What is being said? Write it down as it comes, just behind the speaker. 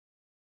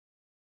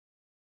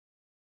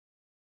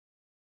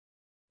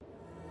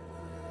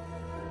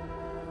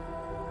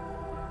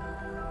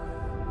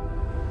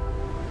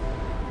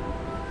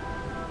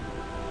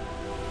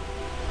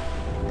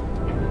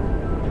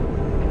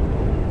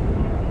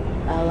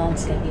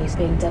landscape is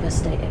being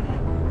devastated.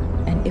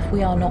 And if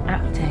we are not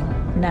acting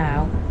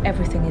now,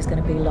 everything is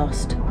going to be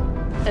lost.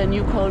 A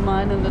new coal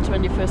mine in the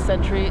 21st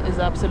century is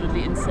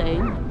absolutely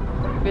insane.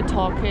 We're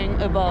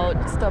talking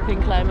about stopping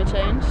climate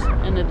change,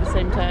 and at the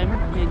same time,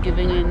 we're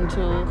giving in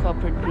to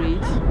corporate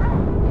greed.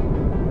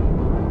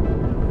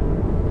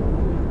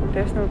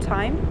 There's no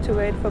time to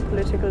wait for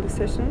political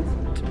decisions.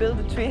 To build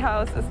a tree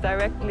house is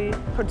directly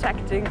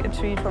protecting a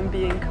tree from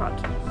being cut.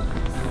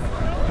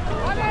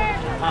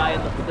 I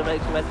and the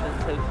local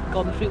residents have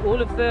gone through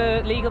all of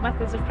the legal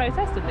methods of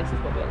protest, and this is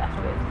what we're left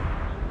with.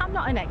 I'm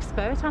not an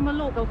expert, I'm a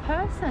local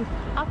person.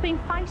 I've been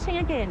fighting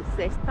against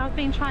this. I've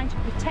been trying to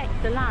protect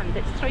the land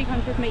that's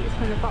 300 metres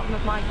from the bottom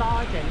of my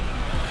garden.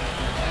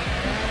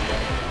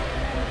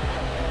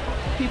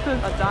 People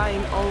are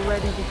dying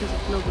already because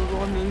of global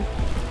warming,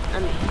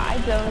 and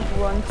I don't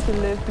want to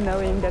live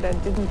knowing that I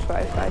didn't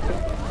try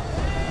fighting.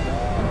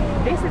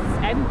 This is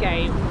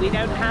endgame. We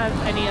don't have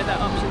any other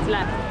options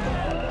left.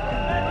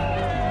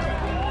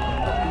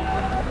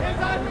 Ihr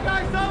seid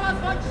gleich sowas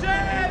von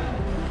schön!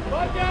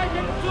 Wollt ihr euch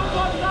in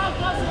Zukunft auch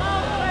was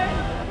rausbringen,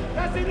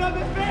 dass ihr nur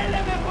Befehle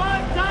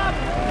befolgt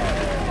habt?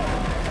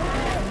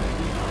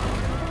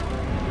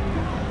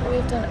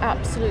 We've done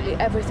absolutely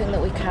everything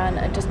that we can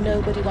and just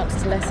nobody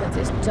wants to listen.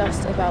 It's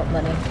just about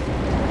money.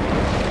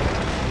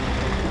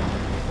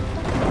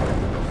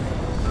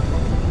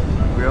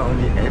 We are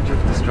on the edge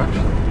of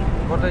destruction.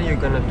 What are you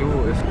gonna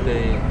do if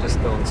they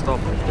just don't stop,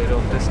 if they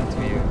don't listen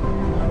to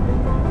you?